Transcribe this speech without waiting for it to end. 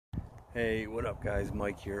Hey, what up guys?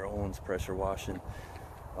 Mike here, Owens Pressure Washing.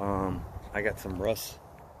 I got some rust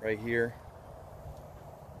right here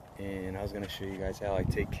and I was going to show you guys how I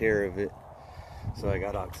take care of it. So I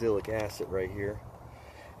got oxalic acid right here,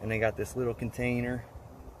 and I got this little container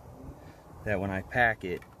that when I pack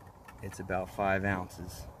it, it's about 5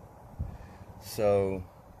 ounces. So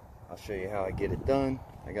I'll show you how I get it done.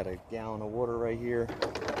 I got a gallon of water right here,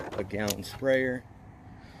 a gallon sprayer.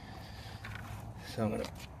 So I'm going to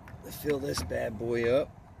fill this bad boy up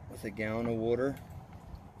with a gallon of water.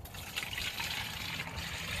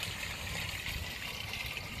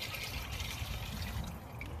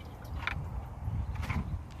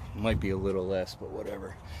 Might be a little less, but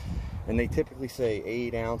whatever. And they typically say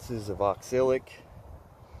 8 ounces of oxalic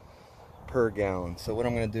per gallon. So what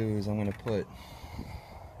I'm going to do is I'm going to put,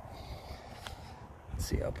 let's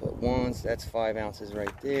see, I'll put one, so that's 5 ounces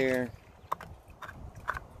right there.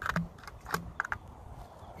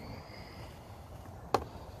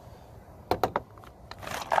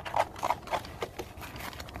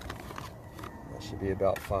 That should be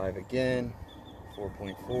about 5 again,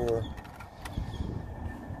 4.4.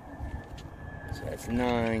 So that's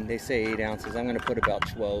 9. They say 8 ounces. I'm going to put about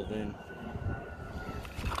 12 in.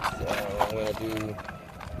 So I'm going to do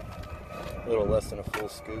a little less than a full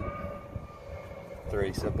scoop.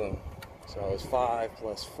 3, so boom. So it was 5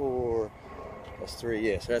 plus 4 plus 3.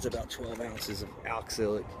 Yeah, so that's about 12 ounces of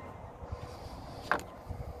oxalic.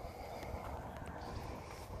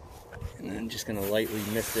 And then I'm just going to lightly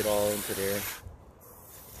mist it all into there.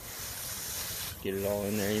 Get it all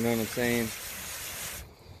in there, you know what I'm saying?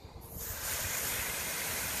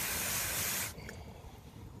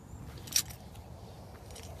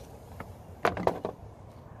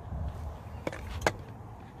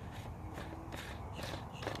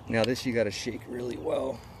 Now this you got to shake really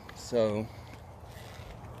well. So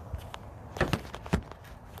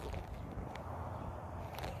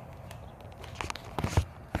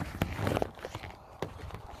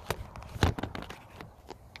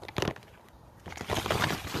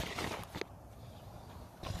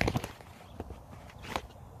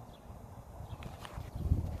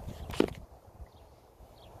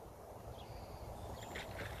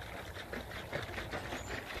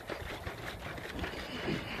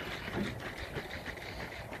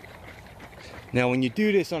now when you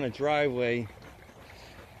do this on a driveway,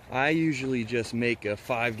 I usually just make a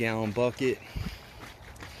 5-gallon bucket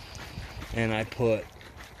and I put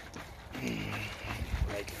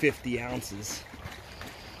like 50 ounces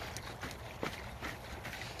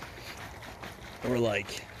or like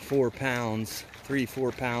 4 pounds,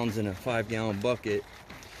 3-4 pounds in a 5-gallon bucket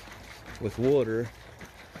with water,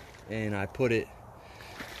 and I put it,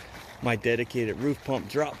 my dedicated roof pump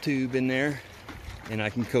drop tube in there, and I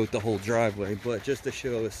can coat the whole driveway. But just to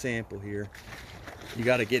show a sample here, you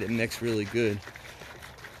got to get it mixed really good.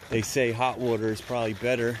 They say hot water is probably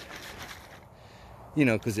better, you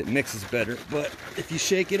know, because it mixes better. But if you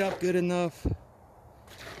shake it up good enough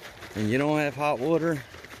and you don't have hot water,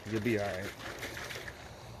 you'll be all right.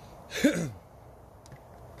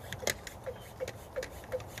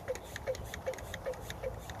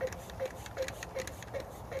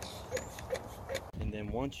 And then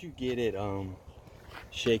once you get it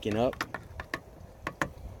shaken up,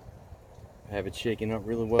 have it shaken up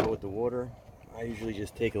really well with the water, I usually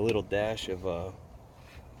just take a little dash of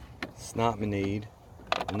snotmonade,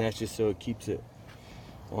 and that's just so it keeps it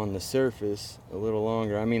on the surface a little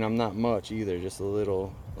longer. I mean, I'm not much either, just a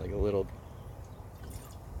little, like a little.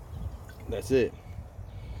 That's it.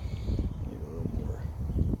 Maybe a little more.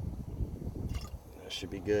 That should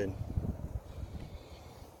be good.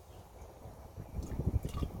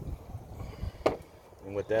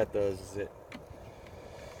 And what that does is it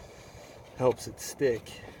helps it stick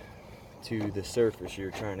to the surface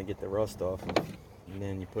you're trying to get the rust off of. And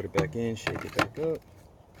then you put it back in, shake it back up.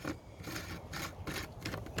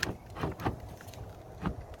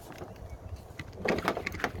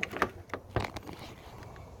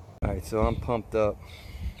 Alright, so I'm pumped up.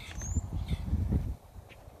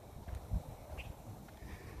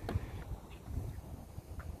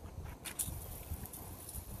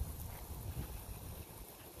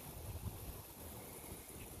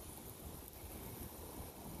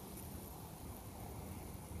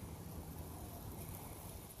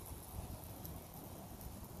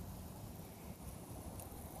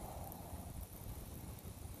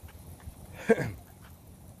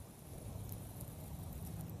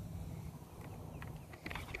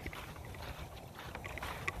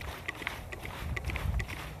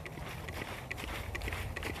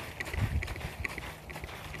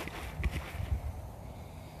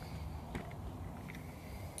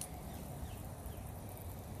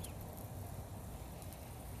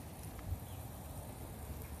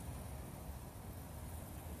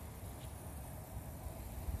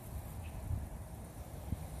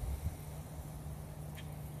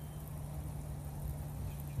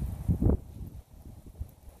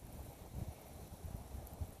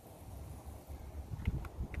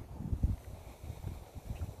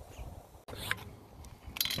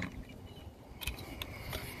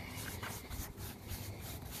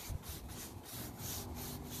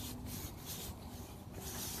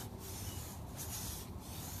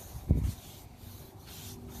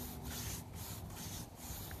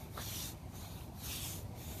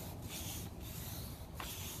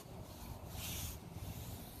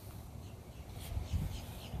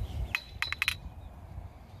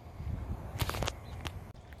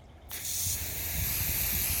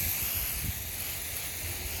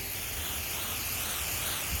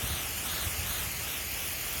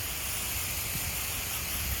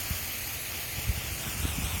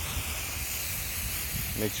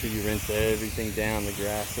 Make sure you rinse everything down, the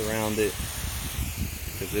grass around it,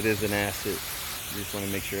 because it is an acid. You just want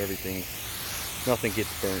to make sure nothing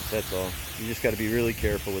gets burnt, that's all. You just got to be really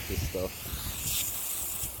careful with this stuff.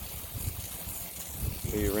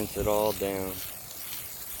 So you rinse it all down.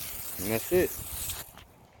 And that's it.